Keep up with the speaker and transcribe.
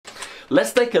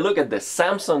Let's take a look at the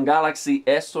Samsung Galaxy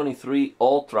S23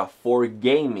 Ultra for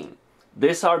gaming.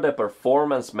 These are the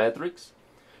performance metrics.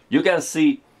 You can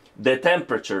see the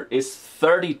temperature is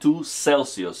 32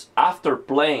 Celsius after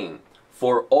playing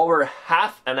for over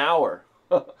half an hour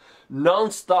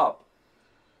non-stop.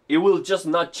 It will just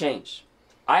not change.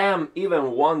 I am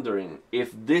even wondering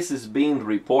if this is being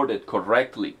reported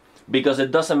correctly because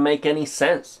it doesn't make any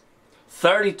sense.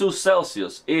 32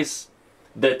 Celsius is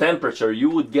the temperature you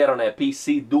would get on a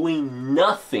PC doing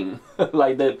nothing,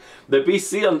 like the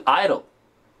PC on idle.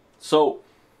 So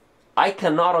I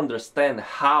cannot understand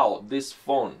how this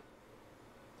phone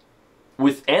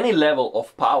with any level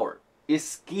of power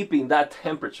is keeping that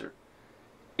temperature.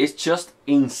 It's just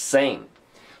insane.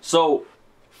 So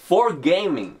for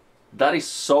gaming, that is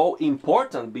so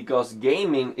important because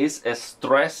gaming is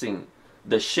stressing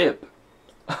the chip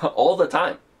all the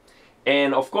time.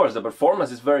 And of course the performance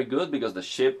is very good because the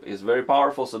chip is very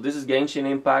powerful. So this is Genshing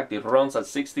Impact. It runs at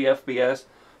 60 FPS,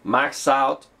 max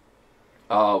out,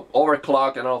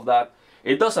 overclock and all of that.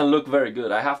 It doesn't look very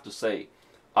good, I have to say.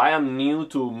 I am new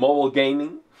to mobile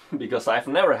gaming because I've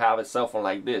never had a cell phone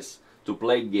like this to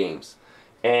play games.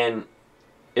 And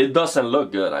it doesn't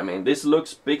look good. I mean, this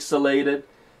looks pixelated.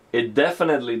 It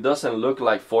definitely doesn't look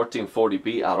like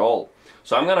 1440p at all.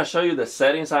 So I'm gonna show you the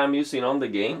settings I'm using on the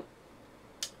game.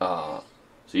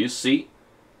 So you see,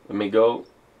 let me go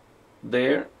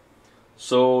there.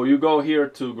 So you go here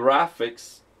to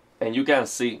graphics and you can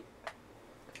see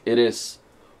it is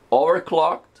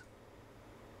overclocked.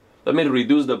 Let me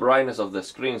reduce the brightness of the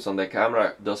screen so the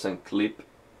camera doesn't clip.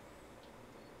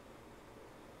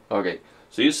 Okay,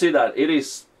 so you see that it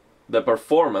is the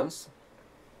performance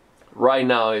right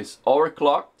now is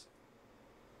overclocked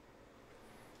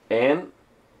and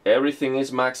everything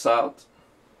is maxed out.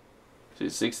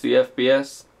 60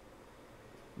 FPS,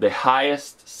 the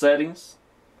highest settings,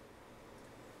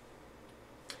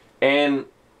 and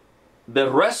the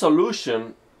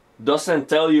resolution doesn't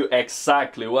tell you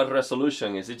exactly what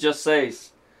resolution is. It just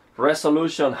says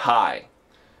resolution high,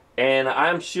 and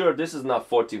I'm sure this is not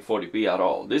 1440p at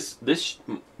all. This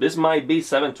might be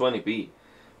 720p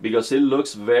because it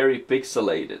looks very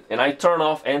pixelated, and I turn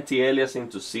off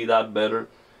anti-aliasing to see that better.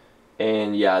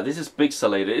 And yeah, this is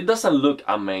pixelated. It doesn't look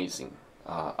amazing.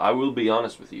 I will be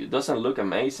honest with you, it doesn't look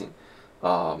amazing.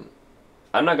 I'm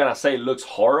not gonna say it looks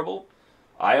horrible.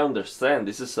 I understand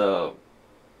this is a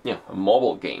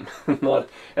mobile game, and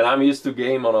I'm used to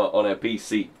game on a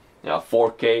PC,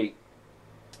 4K.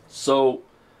 So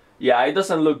yeah, it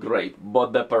doesn't look great,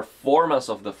 but the performance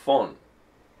of the phone,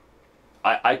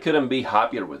 I couldn't be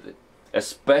happier with it,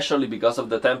 especially because of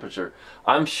the temperature.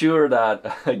 I'm sure that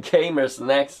Gamer's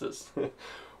Nexus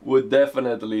would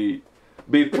definitely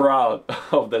be proud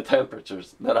of the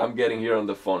temperatures that I'm getting here on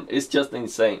the phone. It's just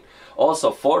insane.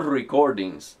 Also, for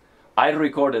recordings, I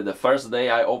recorded the first day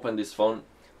I opened this phone,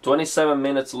 27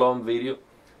 minutes long video.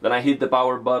 Then I hit the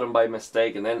power button by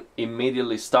mistake and then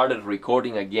immediately started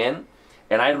recording again.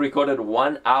 And I recorded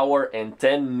 1 hour and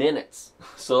 10 minutes.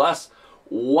 So that's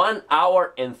 1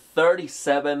 hour and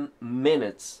 37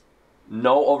 minutes,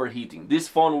 no overheating. This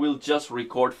phone will just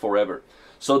record forever.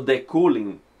 So the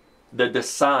cooling, the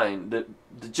design,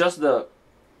 just the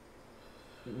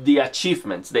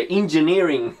achievements, the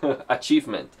engineering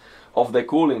achievement of the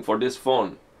cooling for this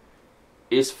phone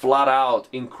is flat out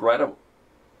incredible.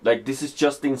 Like, this is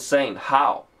just insane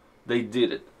how they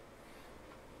did it.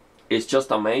 It's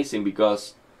just amazing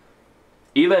because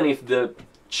even if the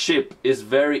chip is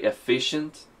very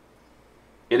efficient,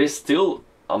 it is still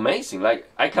amazing. Like,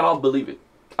 I cannot believe it.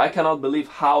 I cannot believe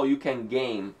how you can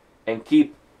game and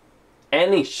keep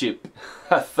any chip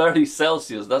at 30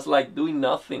 Celsius. That's like doing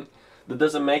nothing. That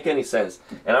doesn't make any sense.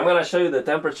 And I'm gonna show you the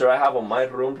temperature I have on my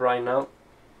room right now.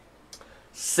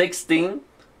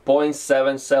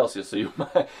 16.7 Celsius. So you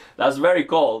might, that's very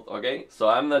cold, okay? So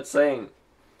I'm not saying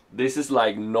this is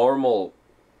like normal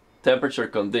temperature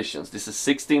conditions. This is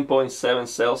 16.7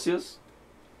 Celsius.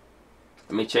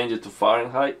 Let me change it to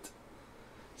Fahrenheit.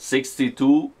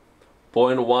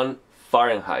 62.1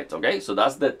 Fahrenheit, okay? So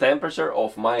that's the temperature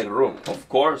of my room. Of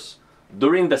course,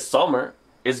 during the summer,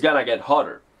 it's gonna get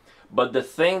hotter. But the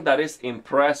thing that is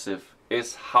impressive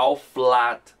is how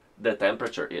flat the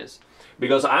temperature is.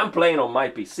 Because I'm playing on my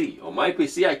PC. On my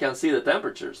PC, I can see the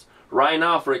temperatures. Right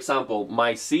now, for example,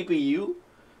 my CPU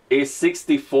is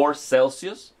 64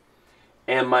 Celsius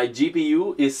and my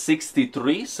GPU is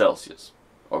 63 Celsius,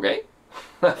 okay?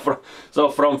 So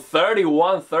from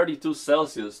 31, 32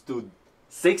 Celsius to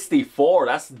 64,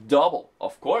 that's double.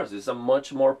 Of course, it's a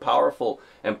much more powerful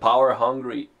and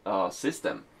power-hungry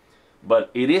system, but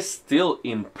it is still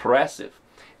impressive.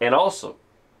 And also,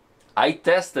 I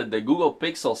tested the Google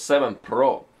Pixel 7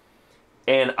 Pro,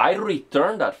 and I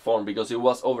returned that phone because it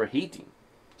was overheating.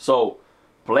 So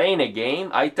playing a game,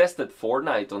 I tested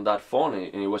Fortnite on that phone,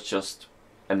 and it was just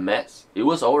a mess. It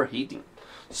was overheating.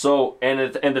 So,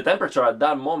 and the temperature at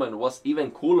that moment was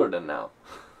even cooler than now.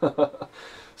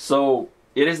 So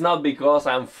it is not because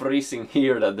I'm freezing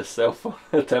here that the cell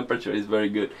phone temperature is very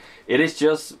good. It is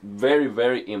just very,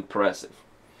 very impressive.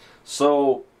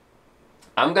 So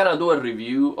I'm gonna do a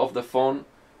review of the phone.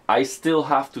 I still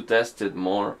have to test it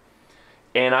more,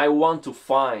 and I want to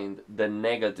find the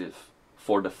negative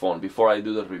for the phone before I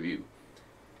do the review.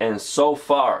 And so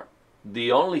far,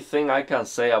 the only thing I can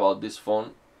say about this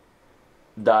phone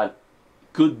that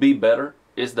could be better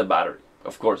is the battery.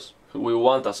 Of course, we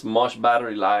want as much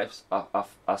battery life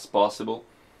as possible.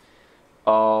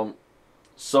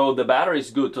 So the battery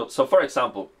is good. So for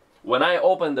example, when I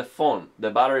opened the phone, the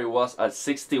battery was at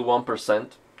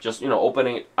 61%, just, you know,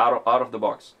 opening it out of the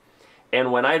box.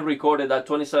 And when I recorded that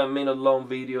 27-minute long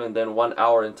video and then 1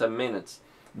 hour and 10 minutes,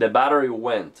 the battery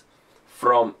went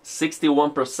from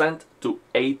 61% to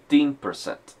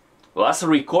 18%. Well, that's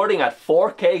recording at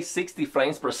 4K 60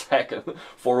 frames per second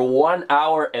for 1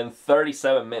 hour and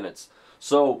 37 minutes.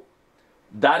 So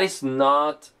that is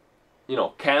not, you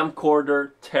know,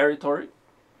 camcorder territory.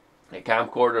 A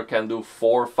camcorder can do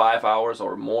 4 or 5 hours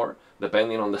or more,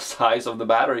 depending on the size of the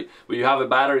battery. But you have a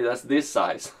battery that's this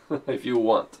size, if you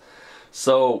want.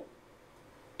 So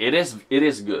it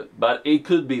is good, but it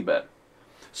could be better.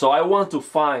 So I want to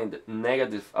find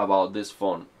negative about this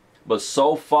phone. But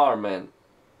so far, man,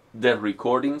 the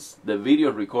recordings, the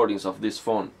video recordings of this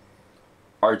phone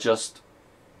are just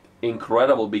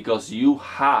incredible, because you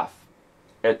have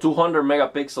a 200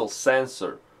 megapixel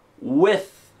sensor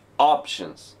with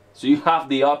options. So you have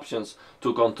the options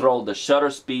to control the shutter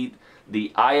speed,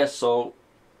 the ISO.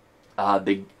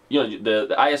 The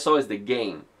ISO is the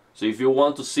gain. So if you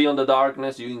want to see on the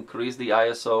darkness, you increase the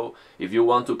ISO. If you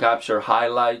want to capture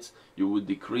highlights, you would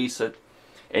decrease it.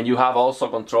 And you have also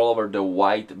control over the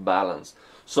white balance.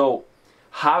 So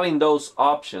having those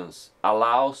options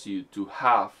allows you to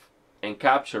have and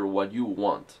capture what you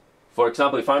want. For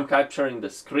example, if I'm capturing the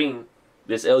screen,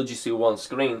 this LG C1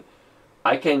 screen,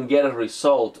 I can get a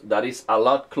result that is a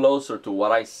lot closer to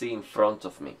what I see in front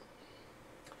of me.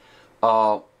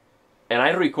 And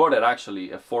I recorded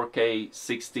actually a 4K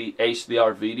 60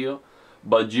 HDR video,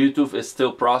 but YouTube is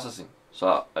still processing.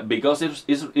 So because it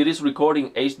is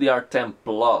recording HDR10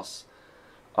 plus,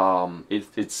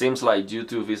 it seems like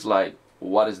YouTube is like,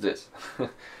 what is this?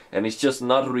 And it's just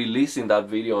not releasing that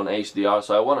video on HDR.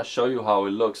 So I want to show you how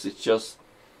it looks. It's just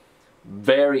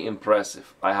very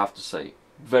impressive, I have to say.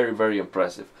 Very, very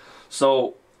impressive.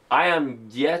 So I am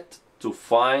yet to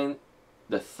find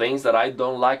the things that I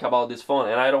don't like about this phone,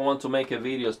 and I don't want to make a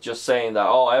video just saying that,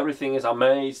 oh, everything is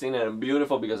amazing and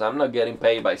beautiful, because I'm not getting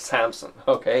paid by Samsung.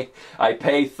 Okay, I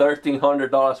paid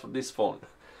 $1,300 for this phone.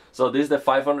 So this is the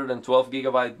 512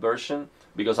 gigabyte version,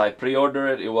 because I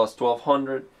pre-ordered it. It was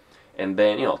 $1,200, and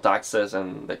then, you know, taxes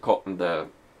and the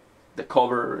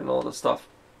cover and all the stuff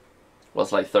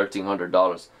was like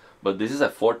 $1,300. But this is a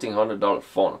 $1,400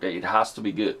 phone. Okay, it has to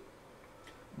be good.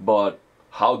 But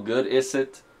how good is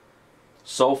it?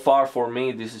 So far for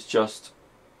me, this is just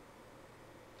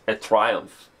a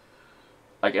triumph,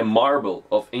 like a marvel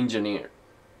of engineering.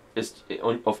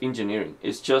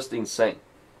 It's just insane.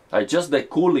 Like just the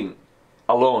cooling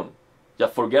alone,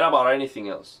 just forget about anything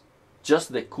else.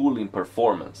 Just the cooling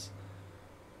performance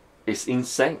is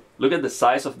insane. Look at the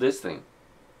size of this thing.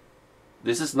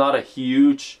 This is not a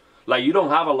huge, like, you don't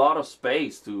have a lot of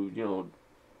space to, you know,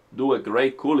 do a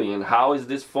great cooling. And how is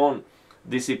this phone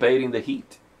dissipating the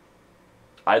heat?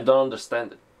 I don't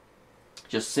understand it.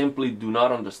 Just simply do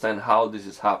not understand how this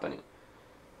is happening.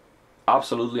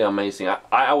 Absolutely amazing.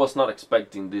 I was not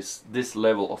expecting this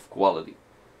level of quality.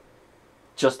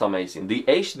 Just amazing. The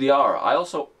HDR, I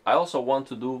also want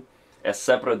to do a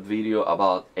separate video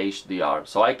about HDR,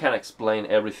 so I can explain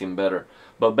everything better.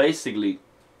 But basically,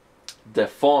 the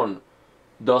phone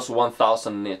does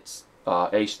 1000 nits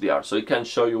HDR, so it can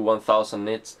show you 1000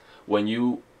 nits when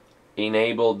you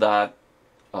enable that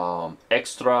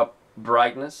extra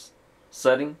brightness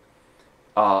setting,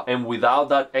 and without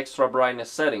that extra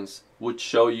brightness settings would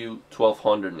show you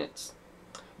 1200 nits.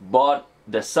 But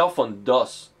the cell phone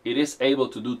it is able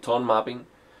to do tone mapping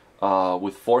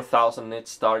with 4000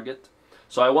 nits target.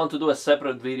 So I want to do a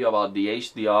separate video about the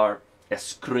HDR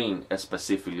screen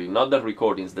specifically, not the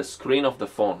recordings, the screen of the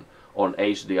phone on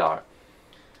HDR.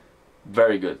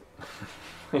 Very good.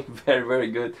 Very,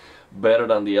 very good. Better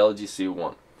than the LG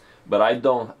C1. But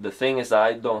the thing is that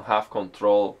I don't have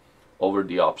control over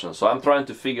the options. So I'm trying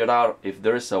to figure out if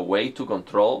there is a way to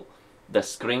control the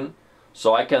screen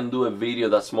so I can do a video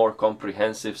that's more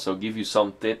comprehensive, so give you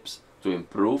some tips to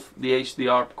improve the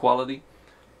HDR quality.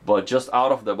 But just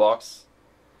out of the box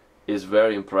is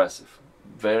very impressive,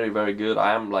 very, very good.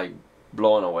 I am like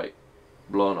blown away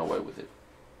with it.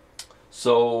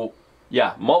 So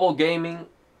yeah, mobile gaming,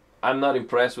 I'm not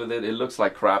impressed with it. It looks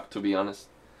like crap, to be honest,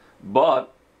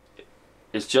 but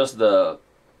it's just the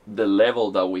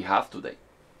level that we have today.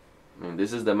 I mean,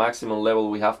 this is the maximum level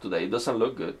we have today. It doesn't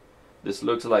look good. This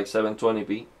looks like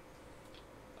 720p,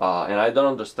 and I don't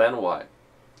understand why.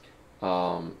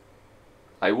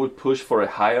 I would push for a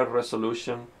higher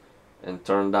resolution and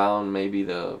turn down maybe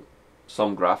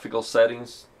some graphical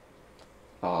settings.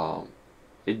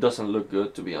 It doesn't look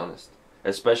good, to be honest.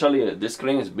 Especially this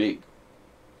screen is big.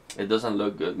 It doesn't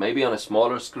look good. Maybe on a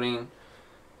smaller screen.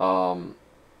 I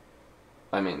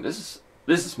mean, this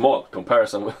is small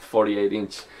comparison with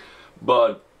 48-inch,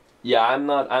 but yeah, I'm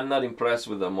not impressed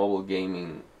with the mobile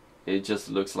gaming. It just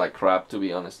looks like crap, to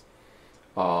be honest.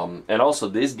 And also,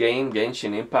 this game,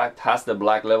 Genshing Impact, has the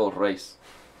black level race.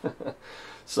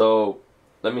 So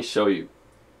let me show you.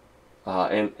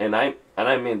 And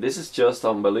I mean, this is just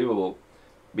unbelievable,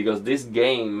 because this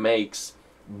game makes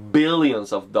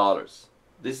billions of dollars.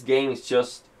 This game is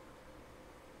just,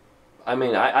 I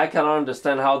mean, I cannot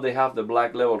understand how they have the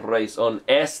black level race on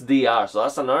SDR. So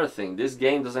that's another thing. This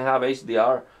game doesn't have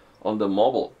HDR on the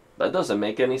mobile. That doesn't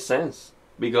make any sense,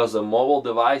 because the mobile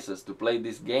devices to play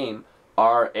this game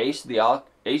are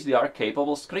HDR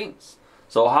capable screens.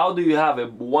 So how do you have a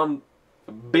 1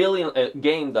 billion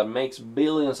game that makes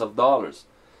billions of dollars,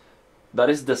 that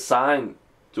is designed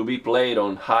to be played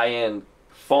on high-end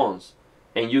phones,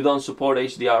 and you don't support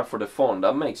HDR for the phone?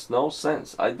 That makes no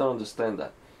sense. I don't understand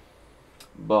that.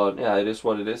 But yeah, it is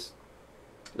what it is.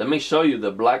 Let me show you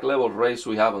the black level race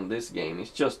we have on this game. It's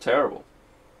just terrible.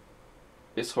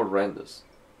 It's horrendous.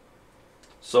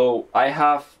 So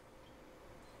let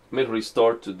me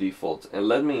restore to default, and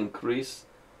let me increase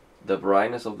the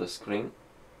brightness of the screen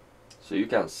so you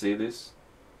can see this.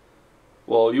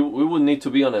 Well, we would need to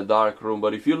be on a dark room,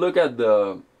 but if you look at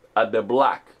the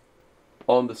black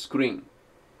on the screen,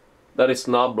 that is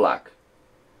not black.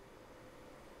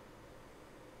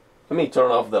 Let me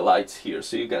turn off the lights here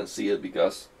so you can see it,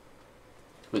 because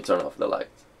let me turn off the light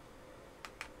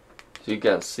so you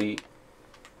can see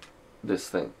this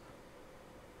thing.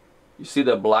 You see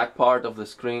the black part of the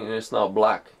screen, and it's not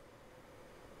black,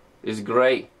 it's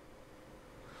gray.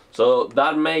 So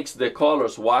that makes the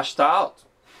colors washed out.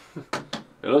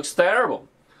 It looks terrible.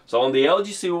 So on the LG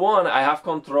C1, I have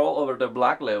control over the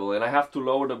black level, and I have to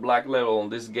lower the black level on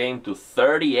this game to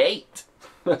 38.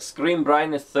 Screen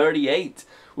brightness 38,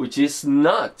 which is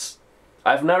nuts.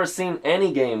 I've never seen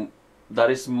any game that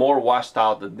is more washed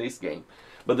out than this game.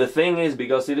 But the thing is,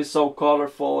 because it is so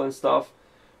colorful and stuff,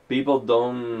 people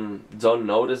don't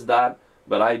notice that,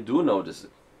 but I do notice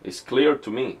it. It's clear to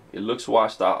me. It looks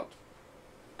washed out.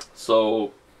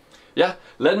 So yeah,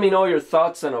 let me know your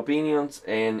thoughts and opinions,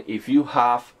 and if you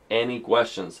have any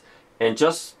questions. And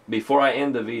just before I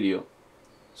end the video,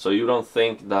 so you don't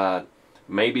think that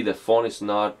maybe the phone is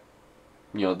not,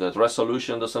 you know, the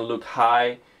resolution doesn't look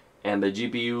high and the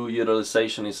GPU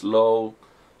utilization is low,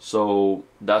 so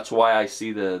that's why I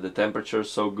see the temperature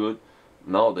so good.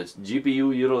 No, the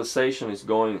GPU utilization is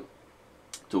going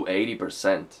to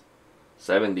 80%,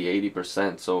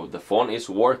 70-80%, so the phone is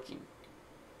working.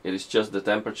 It is just the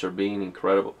temperature being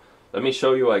incredible. Let me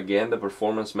show you again the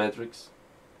performance metrics.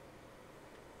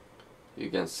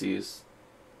 You can see this.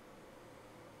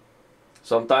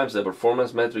 Sometimes the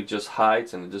performance metric just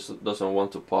hides and it just doesn't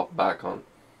want to pop back on.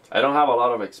 I don't have a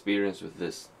lot of experience with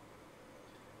this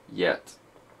yet.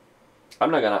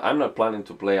 I'm not planning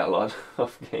to play a lot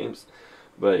of games,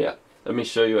 but yeah, let me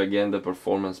show you again the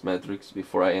performance metrics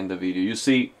before I end the video. You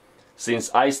see,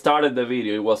 since I started the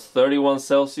video, it was 31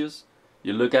 Celsius.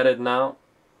 You look at it now,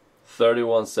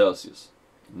 31 Celsius.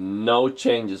 No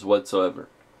changes whatsoever.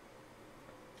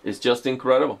 It's just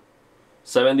incredible.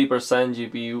 70%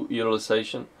 GPU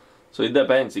utilization. So it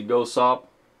depends. It goes up,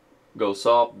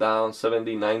 down,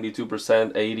 70,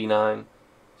 92%, 89.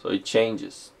 So it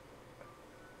changes.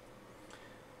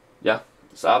 Yeah,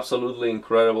 it's absolutely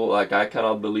incredible. Like, I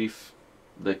cannot believe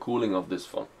the cooling of this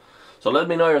phone. So let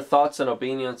me know your thoughts and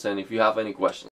opinions, and if you have any questions.